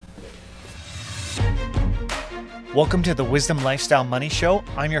Welcome to the Wisdom Lifestyle Money Show.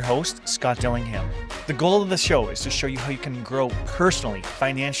 I'm your host, Scott Dillingham. The goal of the show is to show you how you can grow personally,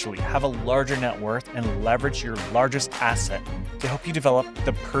 financially, have a larger net worth, and leverage your largest asset to help you develop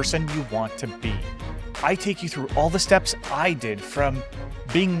the person you want to be. I take you through all the steps I did from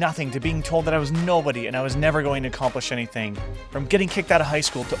being nothing to being told that I was nobody and I was never going to accomplish anything, from getting kicked out of high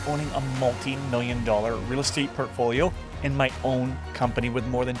school to owning a multi-million-dollar real estate portfolio in my own company with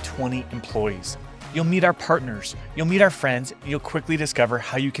more than 20 employees. You'll meet our partners, you'll meet our friends, and you'll quickly discover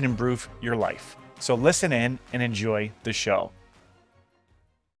how you can improve your life. So listen in and enjoy the show.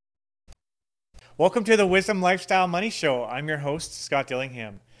 Welcome to the Wisdom Lifestyle Money Show. I'm your host, Scott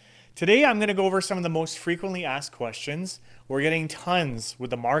Dillingham. Today, I'm going to go over some of the most frequently asked questions. We're getting tons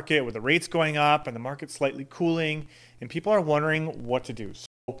with the market, with the rates going up and the market slightly cooling, and people are wondering what to do.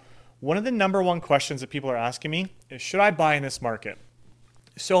 So one of the number one questions that people are asking me is, should I buy in this market?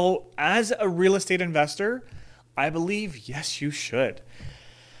 So as a real estate investor, I believe, yes, you should.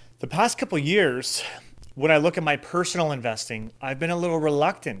 The past couple of years, when I look at my personal investing, I've been a little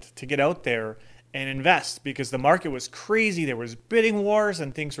reluctant to get out there and invest because the market was crazy. There was bidding wars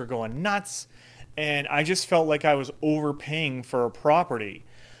and things were going nuts. And I just felt like I was overpaying for a property.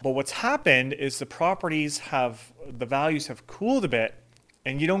 But what's happened is the values have cooled a bit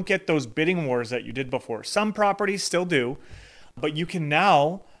and you don't get those bidding wars that you did before. Some properties still do. But you can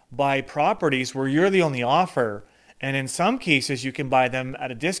now buy properties where you're the only offer. And in some cases, you can buy them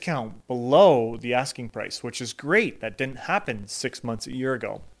at a discount below the asking price, which is great. That didn't happen 6 months, a year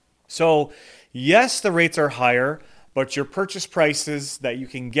ago. So yes, the rates are higher, but your purchase prices that you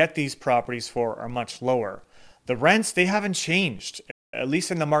can get these properties for are much lower. The rents, they haven't changed, at least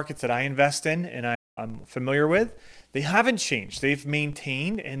in the markets that I invest in and I'm familiar with. They haven't changed. They've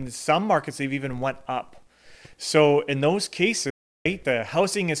maintained. In some markets, they've even went up. So in those cases, right, the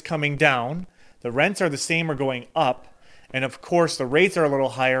housing is coming down, the rents are the same or going up, and of course the rates are a little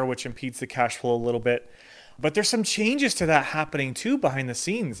higher, which impedes the cash flow a little bit. But there's some changes to that happening too behind the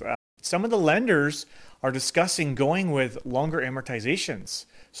scenes. Some of the lenders are discussing going with longer amortizations.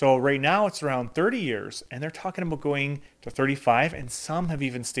 So right now it's around 30 years, and they're talking about going to 35, and some have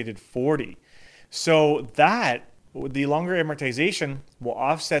even stated 40. So that, the longer amortization will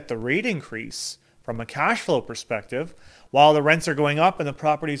offset the rate increase from a cash flow perspective, while the rents are going up and the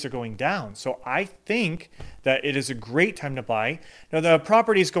properties are going down. So I think that it is a great time to buy. Now, the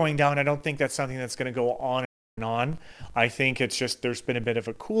properties going down, I don't think that's something that's going to go on and on. I think it's just there's been a bit of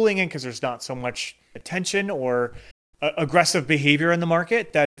a cooling in because there's not so much attention or aggressive behavior in the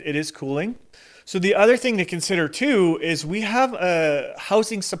market that it is cooling. So the other thing to consider too is we have a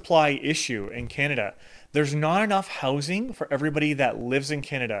housing supply issue in Canada. There's not enough housing for everybody that lives in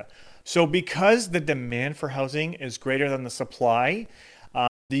Canada. So because the demand for housing is greater than the supply,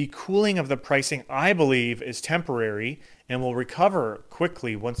 the cooling of the pricing, I believe, is temporary and will recover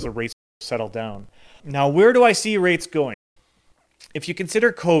quickly once the rates settle down. Now, where do I see rates going? If you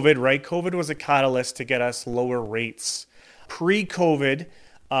consider COVID, right? COVID was a catalyst to get us lower rates. Pre-COVID,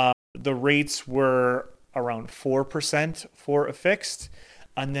 the rates were around 4% for a fixed,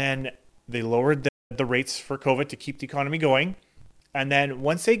 and then they lowered the rates for COVID to keep the economy going. And then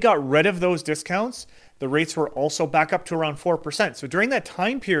once they got rid of those discounts, the rates were also back up to around 4%. So during that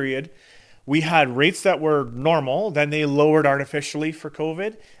time period, we had rates that were normal, then they lowered artificially for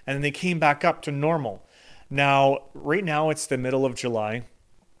COVID, and then they came back up to normal. Now, right now it's the middle of July,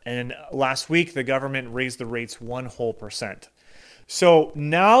 and last week the government raised the rates 1%. So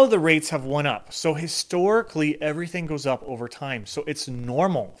now the rates have went up. So historically, everything goes up over time. So it's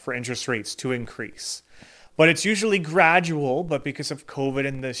normal for interest rates to increase. But it's usually gradual, but because of COVID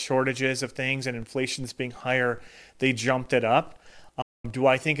and the shortages of things and inflation's being higher, they jumped it up. Do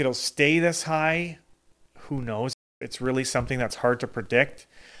I think it'll stay this high? Who knows? It's really something that's hard to predict.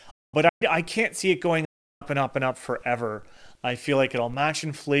 But I can't see it going up and up and up forever. I feel like it'll match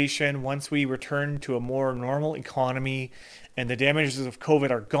inflation once we return to a more normal economy and the damages of COVID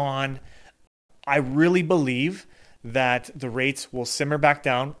are gone. I really believe that the rates will simmer back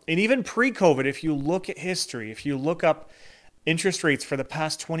down. And even pre-COVID, if you look at history, if you look up interest rates for the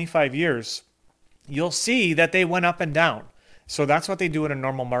past 25 years, you'll see that they went up and down. So that's what they do in a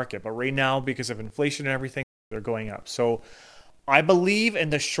normal market. But right now, because of inflation and everything, they're going up. So I believe in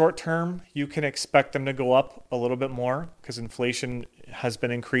the short term, you can expect them to go up a little bit more because inflation has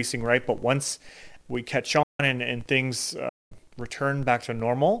been increasing, right? But once we catch on and things return back to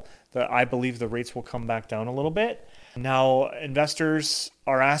normal, I believe the rates will come back down a little bit. Now, investors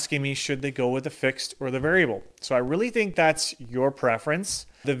are asking me, should they go with the fixed or the variable? So I really think that's your preference.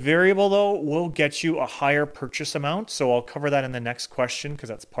 The variable, though, will get you a higher purchase amount. So I'll cover that in the next question because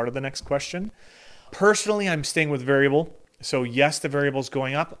that's part of the next question. Personally, I'm staying with variable. So yes, the variable is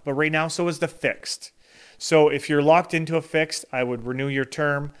going up, but right now, so is the fixed. So if you're locked into a fixed, I would renew your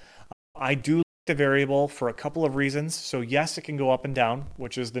term. I do like the variable for a couple of reasons. So yes, it can go up and down,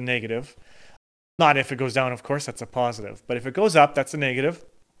 which is the negative. Not if it goes down, of course, that's a positive. But if it goes up, that's a negative.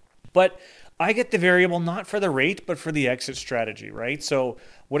 But I get the variable not for the rate, but for the exit strategy, right? So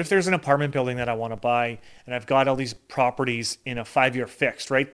what if there's an apartment building that I want to buy and I've got all these properties in a 5-year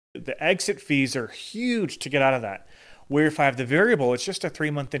fixed, right? The exit fees are huge to get out of that. Where if I have the variable, it's just a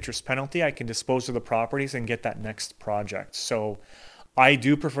 3-month interest penalty. I can dispose of the properties and get that next project. So I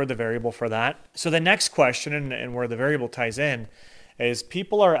do prefer the variable for that. So the next question, and where the variable ties in, is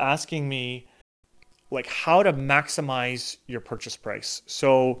people are asking me like how to maximize your purchase price.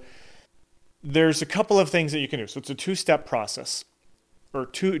 So there's a couple of things that you can do. So it's a 2-step process, or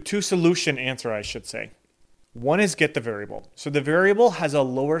two solution answer, I should say. One is get the variable. So the variable has a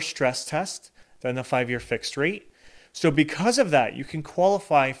lower stress test than the 5-year fixed rate. So because of that, you can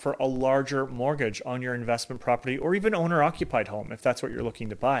qualify for a larger mortgage on your investment property or even owner-occupied home if that's what you're looking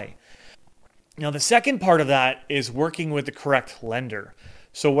to buy. Now, the second part of that is working with the correct lender.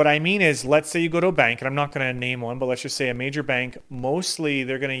 So what I mean is, let's say you go to a bank, and I'm not going to name one, but let's just say a major bank, mostly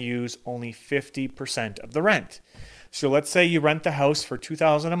they're going to use only 50% of the rent. So let's say you rent the house for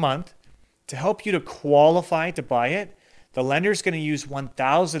 $2,000 a month. To help you to qualify to buy it, the lender's going to use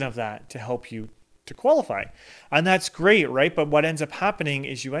 $1,000 of that to help you to qualify. And that's great, right? But what ends up happening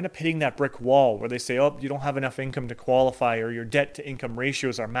is you end up hitting that brick wall where they say, oh, you don't have enough income to qualify, or your debt to income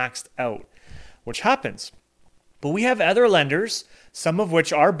ratios are maxed out, which happens. But we have other lenders, some of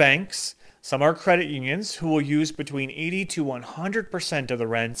which are banks, some are credit unions, who will use between 80 to 100% of the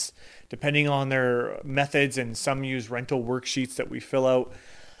rents, depending on their methods, and some use rental worksheets that we fill out.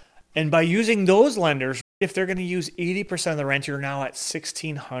 And by using those lenders, if they're going to use 80% of the rent, you're now at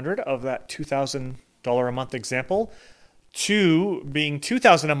 $1,600 of that $2,000 a month example, to being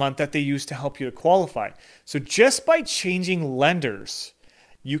 $2,000 a month that they use to help you to qualify. So just by changing lenders,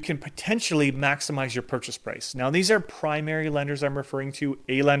 you can potentially maximize your purchase price. Now, these are primary lenders I'm referring to,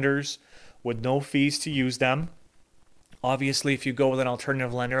 A lenders with no fees to use them. Obviously, if you go with an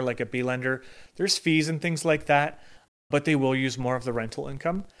alternative lender like a B lender, there's fees and things like that, but they will use more of the rental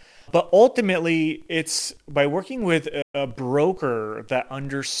income. But ultimately, it's by working with a broker that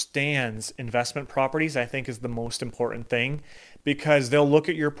understands investment properties, I think is the most important thing, because they'll look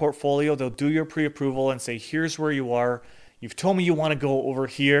at your portfolio, they'll do your pre-approval and say, here's where you are. You've told me you want to go over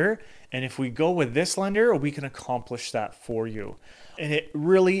here. And if we go with this lender, we can accomplish that for you. And it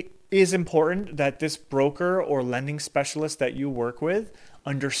really is important that this broker or lending specialist that you work with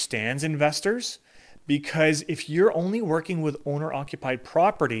understands investors. Because if you're only working with owner-occupied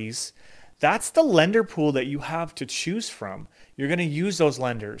properties, that's the lender pool that you have to choose from. You're going to use those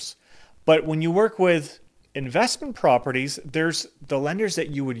lenders. But when you work with investment properties, there's the lenders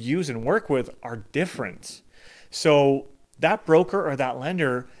that you would use and work with are different. So that broker or that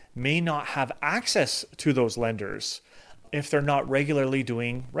lender may not have access to those lenders if they're not regularly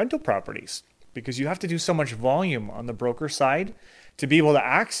doing rental properties, because you have to do so much volume on the broker side to be able to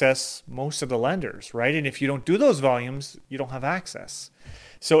access most of the lenders, right? And if you don't do those volumes, you don't have access.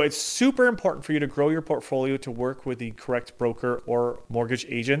 So it's super important for you to grow your portfolio to work with the correct broker or mortgage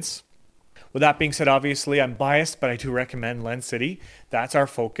agents. With that being said, obviously I'm biased, but I do recommend Lend City. That's our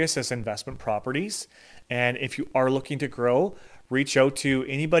focus as investment properties. And if you are looking to grow, reach out to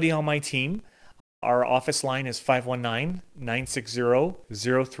anybody on my team. Our office line is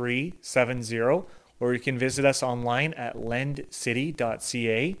 519-960-0370. Or you can visit us online at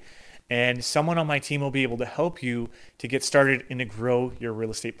lendcity.ca, and someone on my team will be able to help you to get started and to grow your real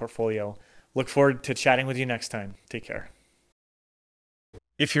estate portfolio. Look forward to chatting with you next time. Take care.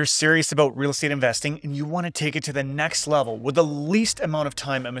 If you're serious about real estate investing and you want to take it to the next level with the least amount of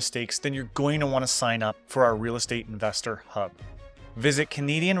time and mistakes, then you're going to want to sign up for our Real Estate Investor Hub. Visit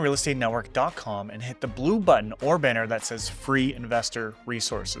CanadianRealEstateNetwork.com and hit the blue button or banner that says Free Investor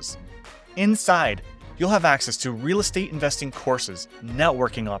Resources. Inside, you'll have access to real estate investing courses,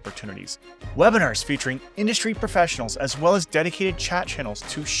 networking opportunities, webinars featuring industry professionals, as well as dedicated chat channels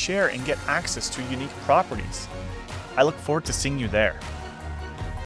to share and get access to unique properties. I look forward to seeing you there.